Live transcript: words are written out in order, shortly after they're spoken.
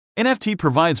NFT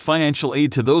provides financial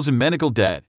aid to those in medical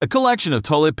debt. A collection of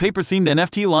toilet paper-themed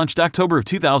NFT launched October of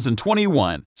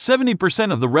 2021.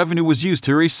 70% of the revenue was used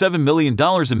to raise $7 million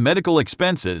in medical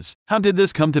expenses. How did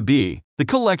this come to be? The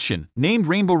collection, named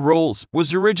Rainbow Rolls,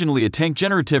 was originally a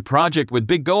tank-generative project with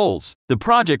big goals. The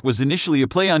project was initially a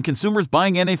play on consumers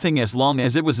buying anything as long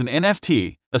as it was an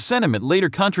NFT, a sentiment later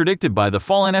contradicted by the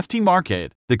fall NFT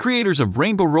market. The creators of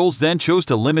Rainbow Rolls then chose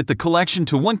to limit the collection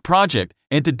to one project,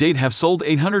 and to date have sold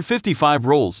 855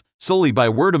 rolls, solely by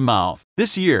word of mouth.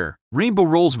 This year, Rainbow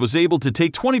Rolls was able to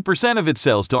take 20% of its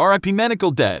sales to RIP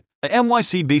Medical Debt, a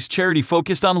NYC-based charity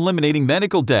focused on eliminating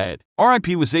medical debt. RIP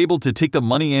was able to take the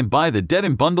money and buy the debt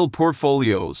in bundled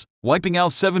portfolios, wiping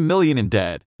out $7 million in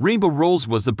debt. Rainbow Rolls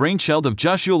was the brainchild of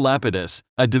Joshua Lapidus,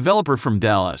 a developer from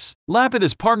Dallas.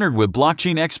 Lapidus partnered with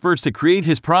blockchain experts to create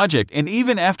his project, and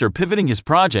even after pivoting his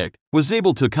project, was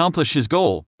able to accomplish his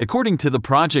goal. According to the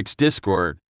project's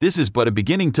Discord, this is but a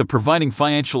beginning to providing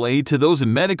financial aid to those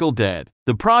in medical debt.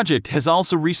 The project has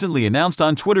also recently announced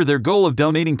on Twitter their goal of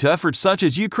donating to efforts such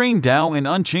as Ukraine DAO and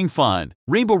Unchained Fund.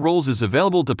 Rainbow Rolls is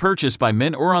available to purchase by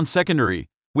mint or on secondary,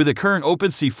 with a current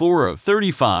OpenSea floor of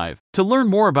 35. To learn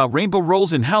more about Rainbow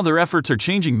Rolls and how their efforts are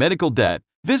changing medical debt,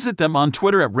 visit them on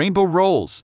Twitter at Rainbow Rolls.